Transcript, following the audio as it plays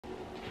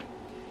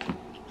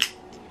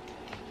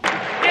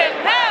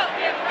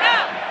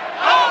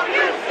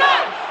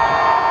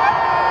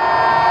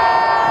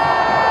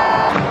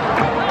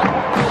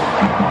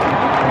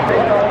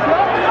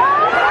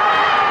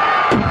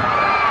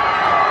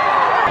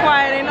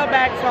quiet, ain't no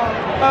back song.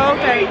 Oh,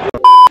 okay.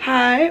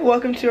 Hi,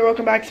 welcome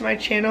back to my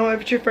channel.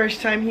 If it's your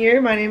first time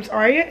here, my name's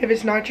Aria. If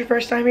it's not your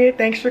first time here,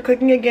 thanks for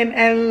clicking again,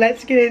 and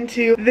let's get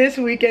into this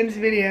weekend's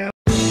video.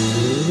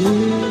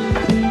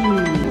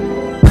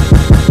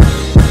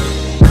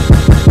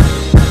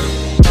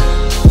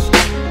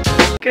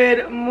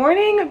 Good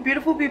morning,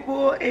 beautiful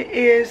people. It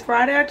is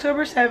Friday,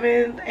 October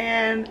 7th,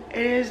 and it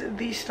is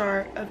the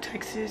start of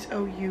Texas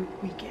OU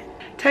weekend.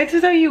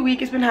 Texas OU week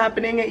has been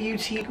happening at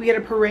UT. We had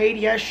a parade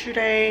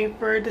yesterday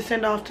for the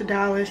send-off to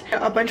Dallas.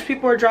 A bunch of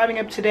people are driving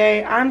up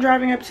today. I'm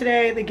driving up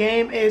today. The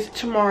game is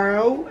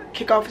tomorrow.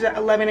 Kickoff is at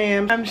 11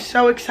 a.m. I'm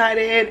so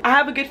excited. I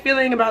have a good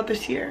feeling about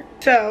this year.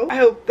 So I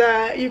hope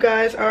that you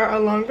guys are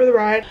along for the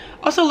ride.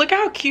 Also, look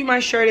how cute my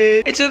shirt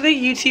is. It's of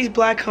the UT's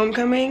Black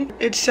Homecoming.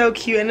 It's so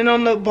cute. And then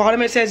on the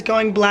bottom it says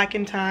going black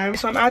in time.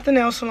 So I'm at the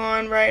nail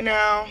salon right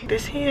now.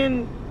 This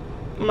hand,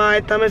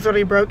 my thumb is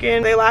already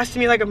broken. They lasted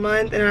me like a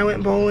month, and I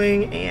went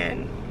bowling,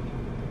 and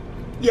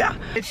yeah.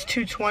 It's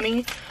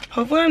 2:20.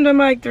 Hopefully I'm done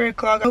by like 3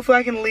 o'clock. Hopefully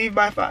I can leave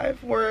by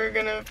 5. We're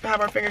gonna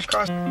have our fingers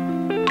crossed.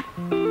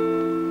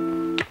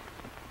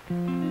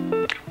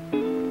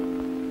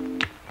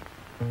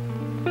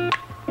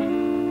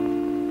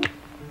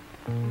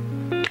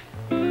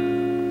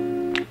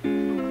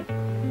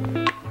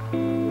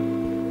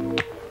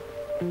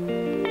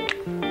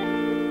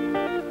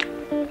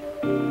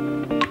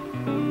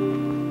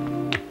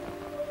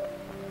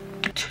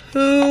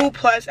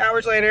 2+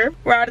 hours later,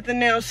 we're out at the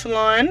nail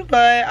salon,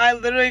 but I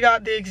literally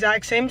got the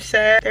exact same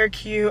set. They're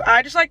cute.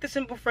 I just like the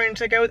simple fringe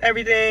to go with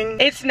everything.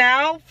 It's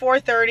now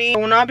 4:30. I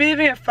will not be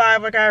leaving at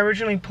 5 like I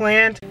originally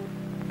planned.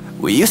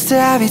 We used to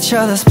have each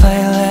other's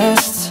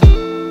playlists.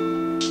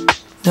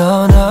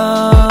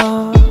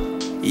 No,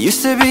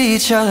 used to be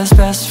each other's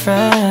best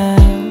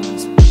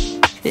friends.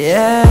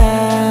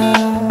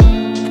 Yeah,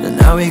 and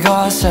now we go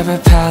our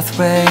separate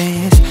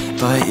pathways,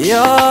 but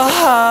your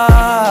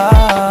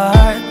heart's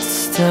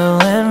still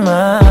in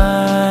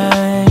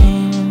mine.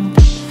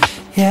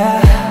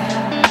 Yeah,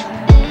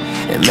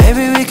 and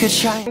maybe we could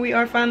try. We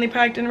are finally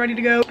packed and ready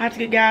to go. I have to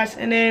get gas,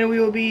 and then we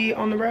will be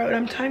on the road.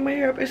 I'm tying my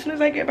hair up as soon as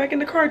I get back in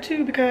the car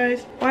too,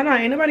 because why not?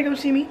 Ain't nobody gonna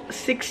see me.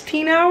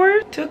 16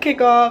 hours till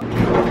kickoff.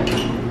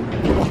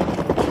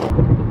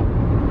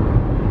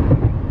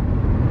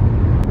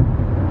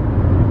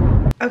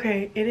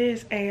 Okay, it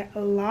is a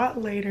lot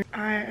later.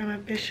 I am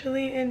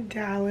officially in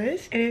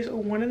Dallas. It is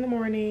 1 in the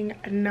morning.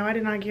 No, I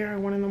did not get here at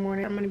 1 in the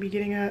morning. I'm gonna be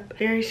getting up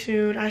very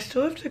soon. I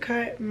still have to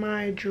cut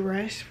my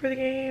dress for the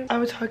game. I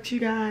will talk to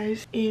you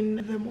guys in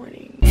the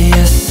morning.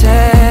 You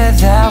said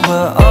that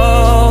we're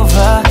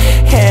over,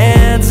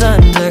 hands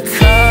under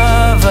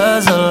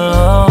covers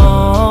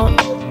alone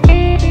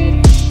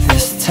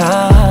this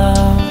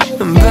time,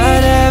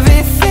 but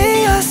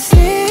everything I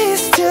see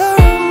still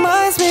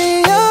reminds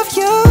me of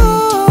you.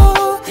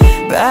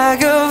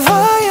 Bag of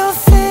all your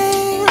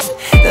things,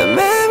 the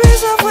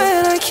memories of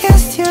when I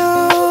kissed you.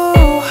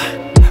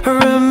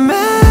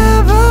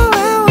 Remember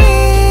when we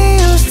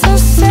used to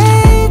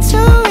say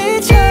to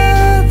each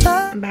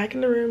other. I'm back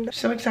in the room.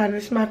 So excited.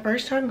 This is my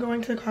first time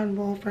going to the Cotton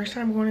Bowl. First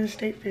time going to the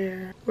state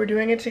fair. We're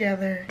doing it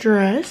together.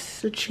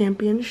 Dress, the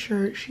champion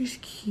shirt. She's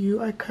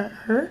cute. I cut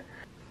her.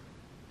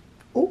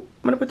 Oh,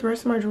 I'm gonna put the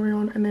rest of my jewelry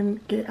on and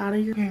then get out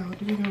of here. Okay,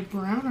 do we go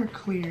brown or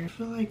clear? I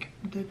feel like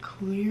the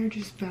clear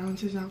just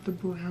balances out the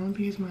brown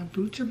because my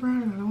boots are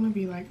brown and I don't want to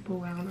be like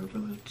brown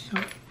overload. So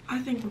I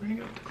think we're gonna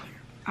go with the clear.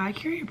 I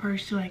carry a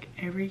purse to like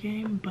every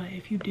game, but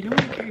if you didn't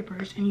want to carry a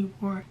purse and you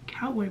wore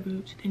cowboy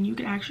boots, then you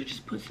could actually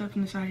just put stuff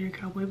inside of your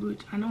cowboy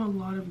boots. I know a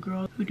lot of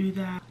girls who do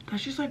that.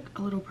 That's just like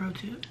a little pro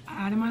tip.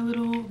 I added my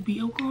little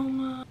Be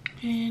Oklahoma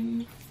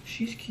pin.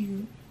 She's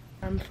cute.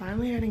 I'm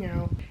finally heading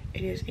out.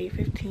 It is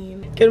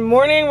 8:15. Good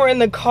morning. We're in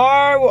the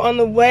car. We're on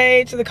the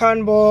way to the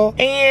Cotton Bowl,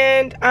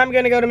 and I'm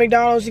gonna go to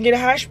McDonald's and get a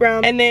hash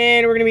brown, and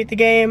then we're gonna be at the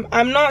game.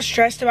 I'm not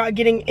stressed about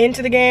getting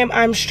into the game.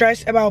 I'm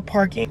stressed about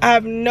parking. I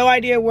have no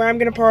idea where I'm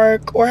gonna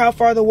park or how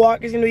far the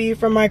walk is gonna be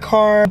from my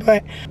car,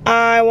 but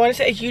I want to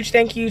say a huge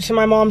thank you to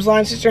my mom's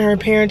line sister and her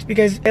parents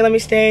because they let me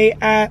stay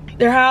at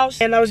their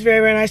house, and that was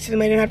very, very nice to them.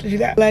 They didn't have to do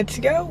that. Let's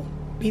go.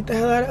 Beat the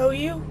hell out of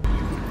OU.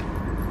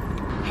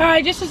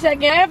 Hi, just a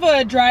second. I have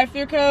a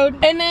drive-through code.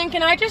 And then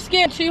can I just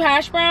get 2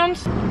 hash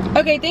browns?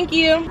 Okay, thank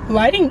you.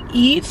 Lighting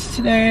eats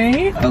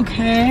today.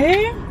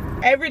 Okay.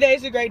 Every day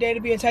is a great day to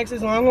be a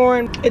Texas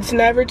Longhorn. It's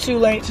never too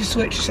late to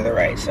switch to the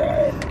right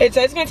side. It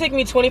says it's gonna take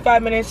me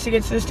 25 minutes to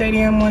get to the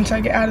stadium once I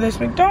get out of this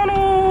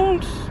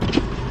McDonald's.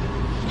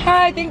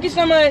 Hi, thank you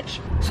so much.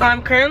 So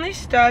I'm currently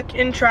stuck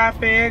in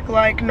traffic,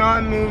 like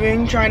not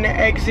moving, trying to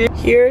exit.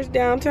 Here's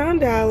downtown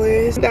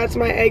Dallas. That's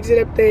my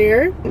exit up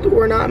there.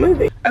 We're not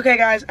moving. Okay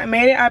guys, I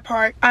made it. I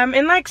parked. I'm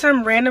in like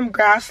some random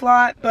grass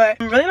lot, but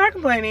I'm really not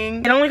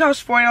complaining. It only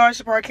costs $40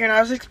 to park here, and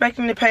I was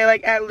expecting to pay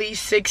like at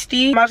least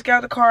 $60. I'm about to get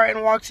out of the car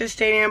and walk to the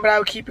stadium, but I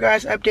will keep you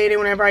guys updated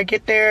whenever I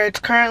get there.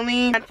 It's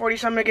currently 9:40,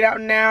 so I'm gonna get out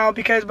now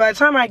because by the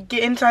time I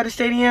get inside the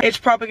stadium, it's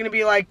probably gonna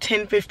be like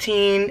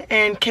 10:15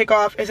 and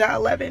kickoff is at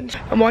 11.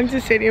 I'm walking to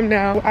the stadium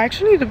now. I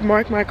actually need to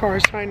mark my car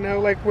so I know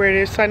like where it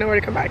is, so I know where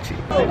to come back to.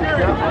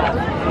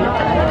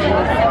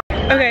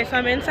 Okay, so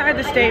I'm inside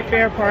the State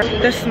Fair Park.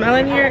 The smell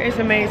in here is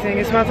amazing.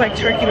 It smells like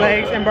turkey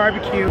legs and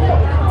barbecue.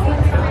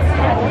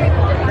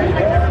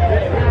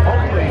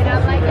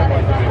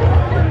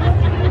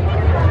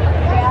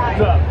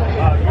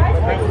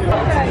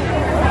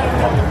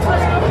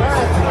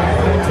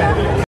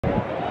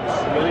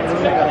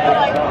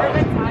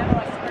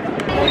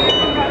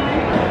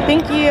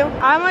 Thank you.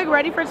 I'm like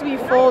ready for it to be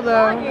full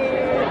though.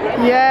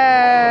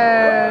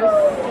 Yes.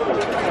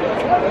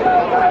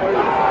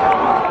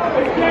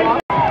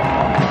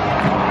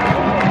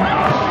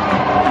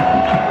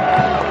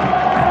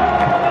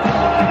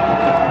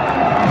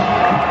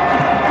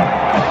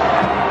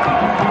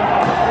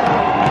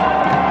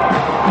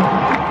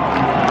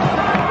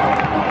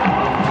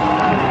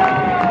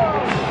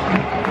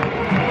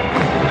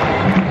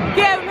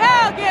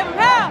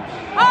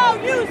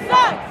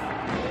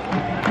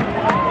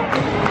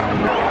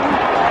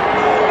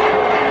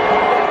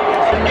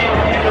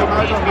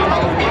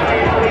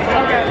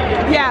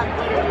 Yeah.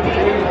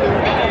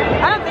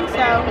 I don't think so.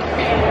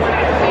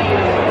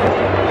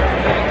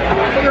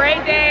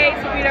 Great day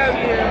to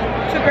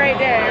BW. It's a great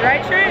day,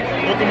 right Trent?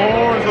 Look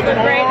more, look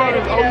more.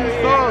 Oh,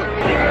 you suck.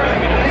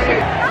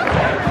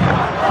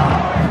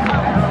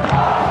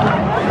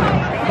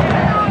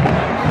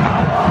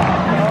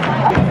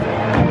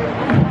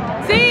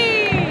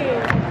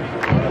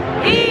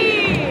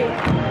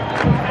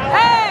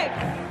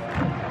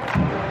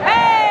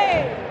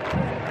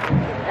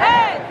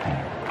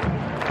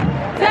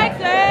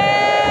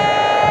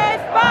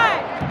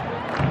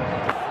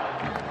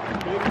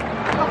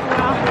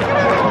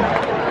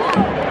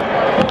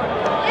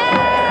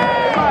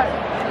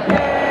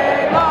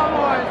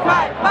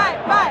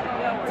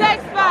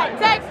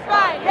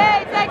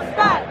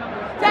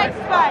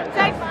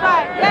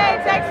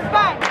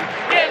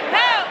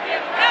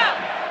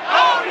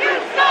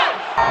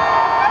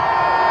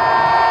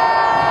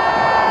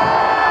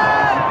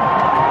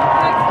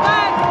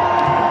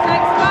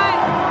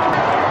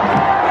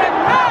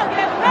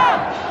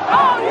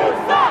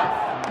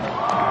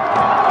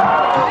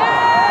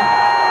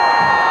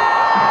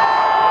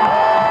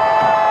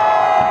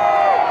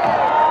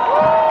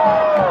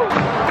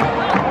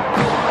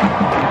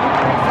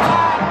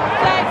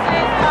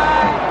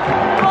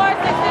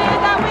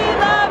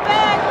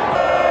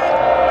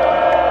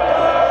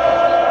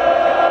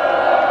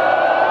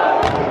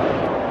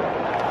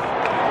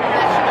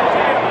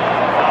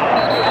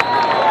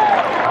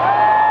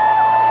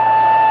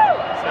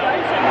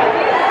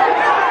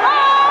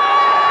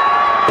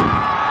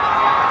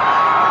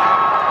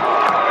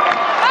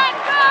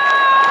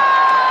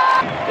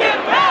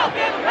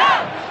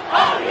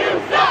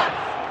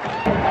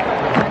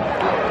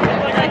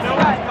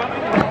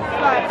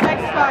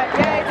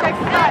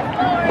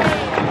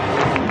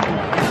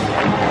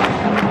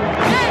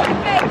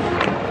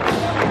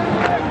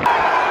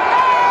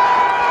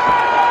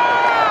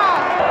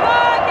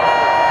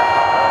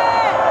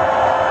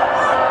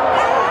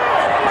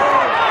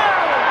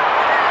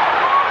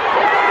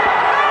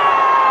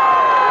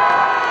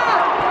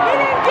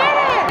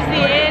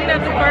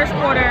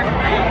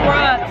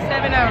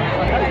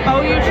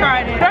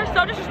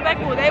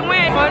 They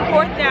went on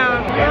 4th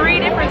down 3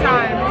 different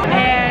times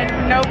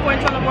and no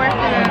points on the board for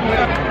them.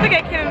 So look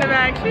at Kim in the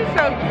back. She's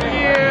so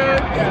cute.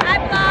 Hi,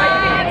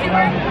 oh,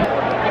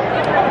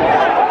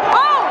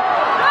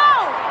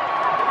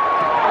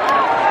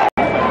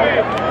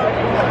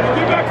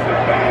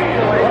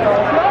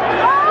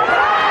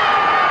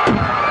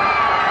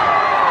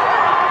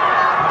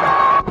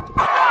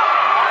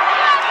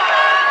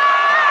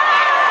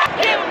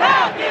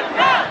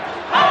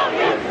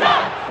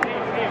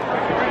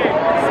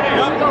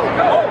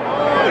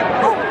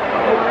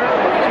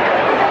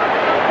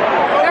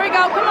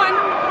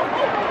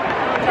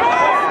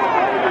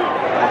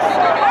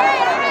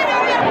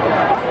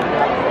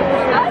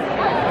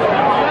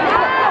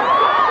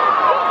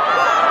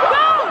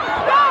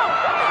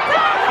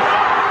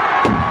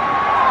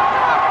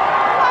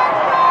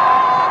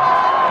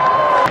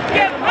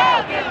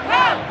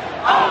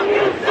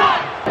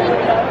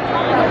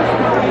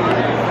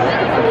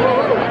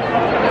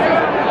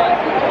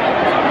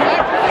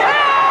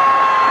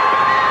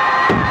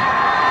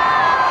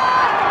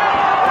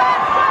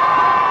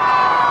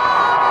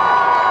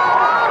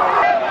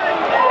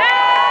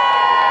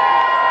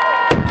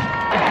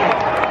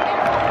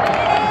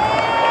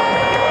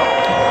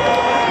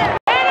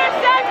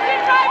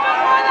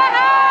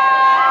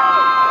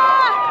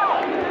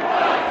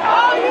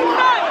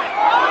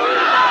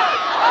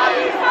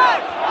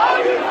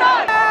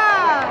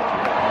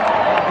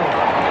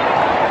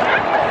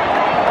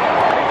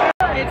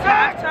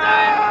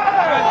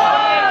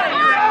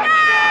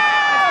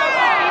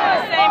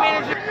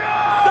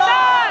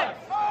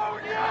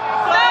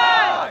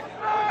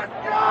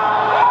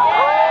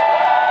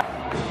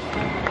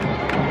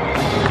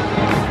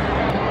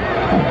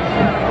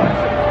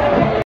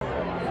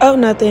 Oh,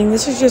 nothing.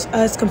 This is just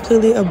us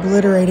completely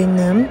obliterating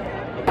them.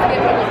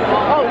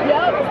 Oh,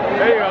 yep.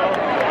 There you go.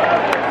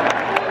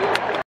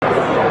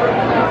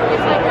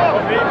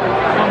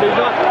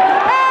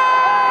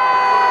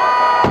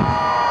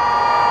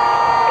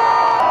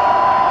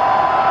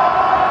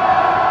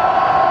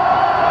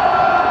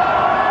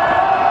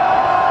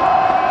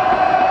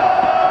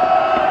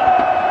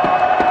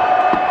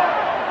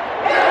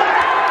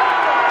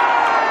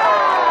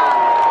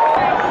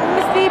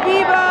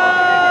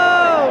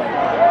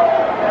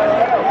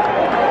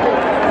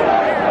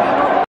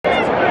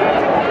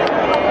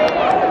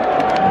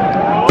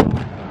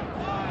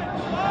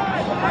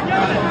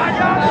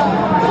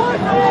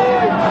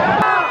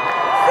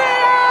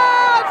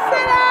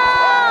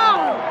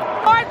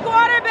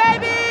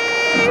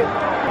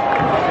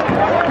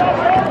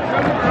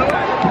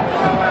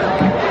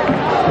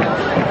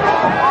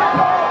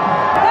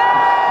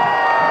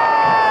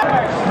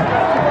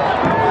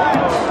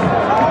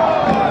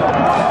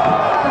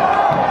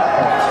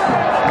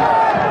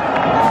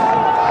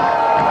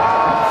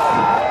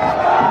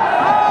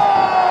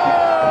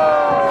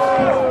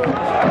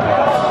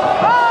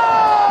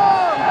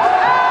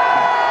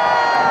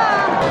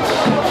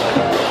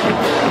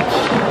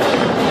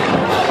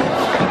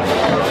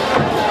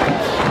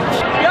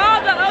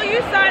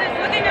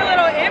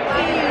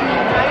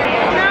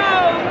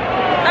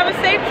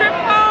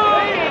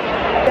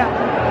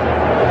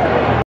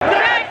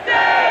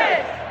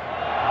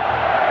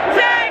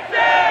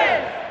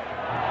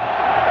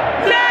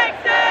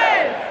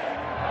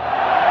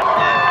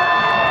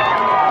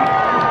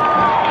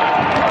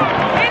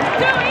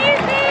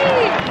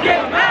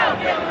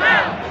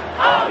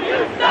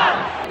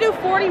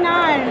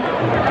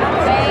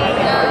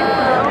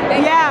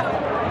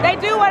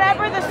 do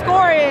whatever the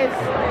score is.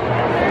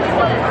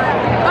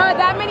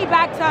 That many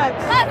back tucks.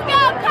 Let's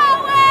go,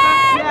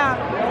 Cohen! Yeah.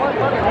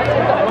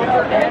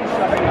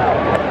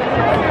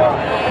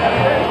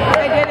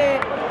 They did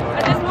it.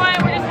 At this point,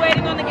 we're just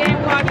waiting on the game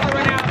clock to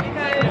run out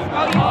because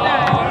OU's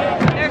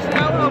done. There's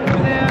no hope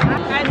for them,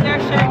 as there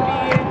should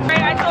be.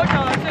 I told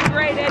y'all, it's a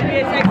great day to be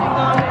a Texas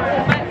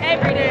Longhorn, but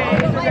every day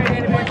is a great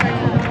day to be a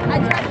Texas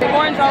Longhorn. The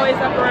horn's always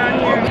up around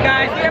here.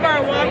 Guys, we have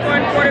our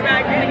walk-on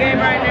quarterback in the game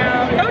right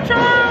now. Go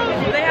Charles!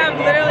 They have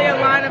literally a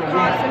line of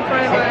cops in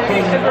front of us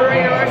because we're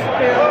ready to rush the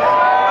field.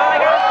 All I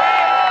gotta say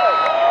is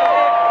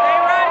if they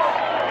rush,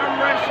 I'm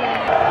rushing.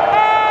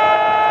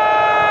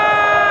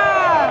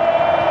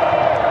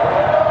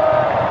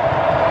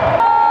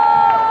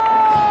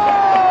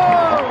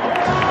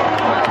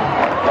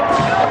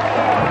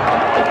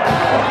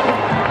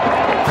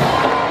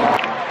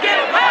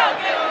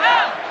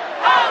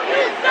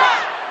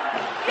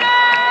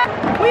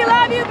 We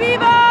love you,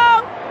 Bevo!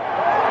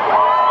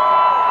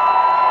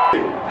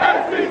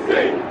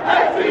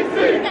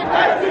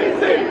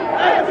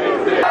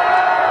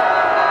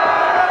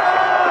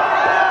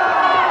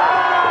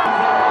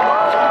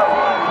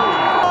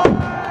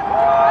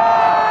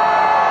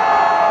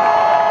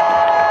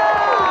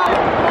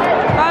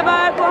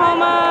 Bye-bye,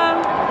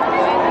 Oklahoma.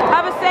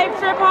 Have a safe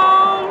trip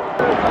home.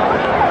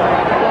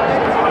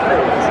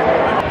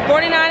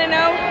 49-0.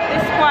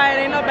 It's quiet,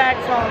 ain't no back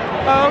talk.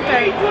 Oh,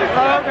 okay.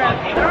 Oh, okay.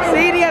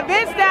 See the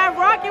event staff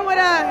rocking with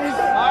us.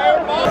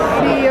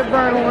 See you,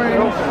 burn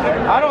orange.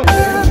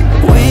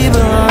 We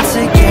belong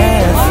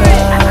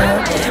together,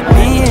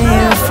 me and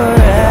you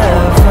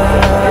forever.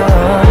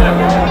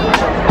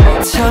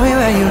 Tell me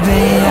where you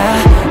been,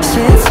 yeah,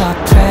 since our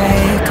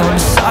break. I'm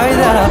sorry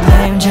that I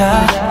blamed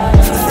ya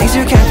for things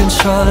you can't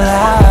control.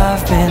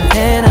 I've been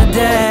in a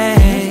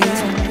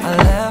daze.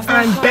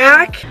 I'm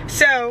back.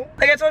 So,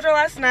 like I told y'all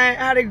last night,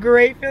 I had a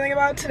great feeling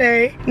about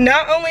today.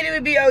 Not only did we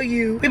beat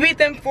OU, we beat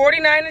them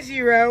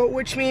 49-0,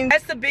 which means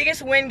that's the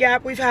biggest win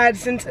gap we've had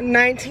since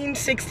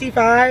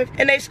 1965,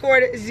 and they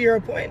scored 0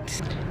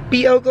 points.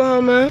 Beat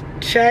Oklahoma,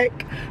 check.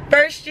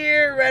 First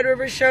year Red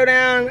River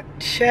Showdown,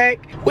 check.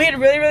 We had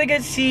really, really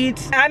good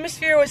seats. The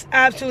atmosphere was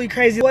absolutely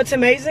crazy. What's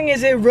amazing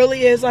is it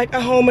really is like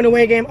a home and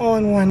away game all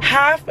in one.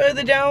 Half of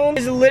the dome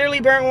is literally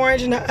burnt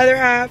orange and the other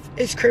half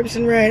is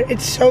crimson red.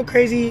 It's so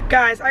crazy.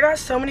 Guys, I got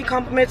so many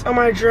compliments on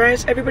my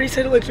dress. Everybody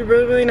said it looked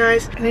really, really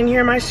nice. And then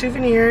here my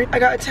souvenir. I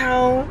got a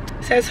towel,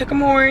 says hook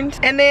 'em horns.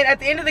 And then at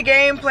the end of the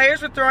game,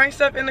 players were throwing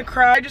stuff in the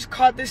crowd. I just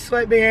caught this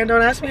sweatband,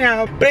 don't ask me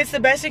how. But it's the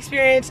best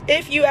experience.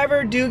 If you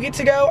ever do get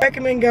to go, I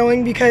recommend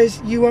going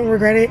because you won't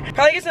regret it.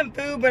 Probably get some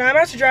food, but I'm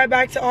about to drive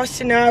back to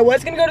Austin now. I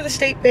was gonna go to the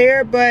state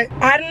fair, but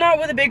I'm not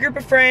with a big group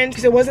of friends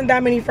because it wasn't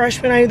that many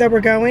freshmen I knew that were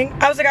going.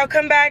 I was like, I'll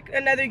come back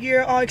another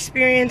year, I'll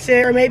experience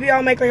it, or maybe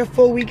I'll make like a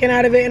full weekend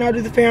out of it and I'll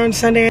do the fair on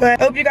Sunday. But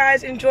I hope you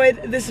guys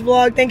enjoyed this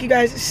vlog. Thank you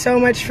guys so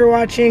much for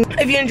watching.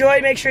 If you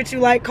enjoyed, make sure to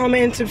like,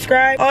 comment, and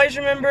subscribe. Always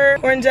remember,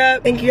 horns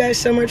up. Thank you guys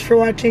so much for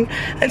watching.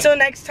 Until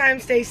next time,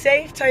 stay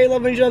safe, tell your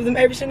loved ones you love them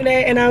every single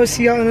day, and I will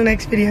see y'all in the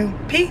next video.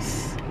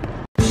 Peace.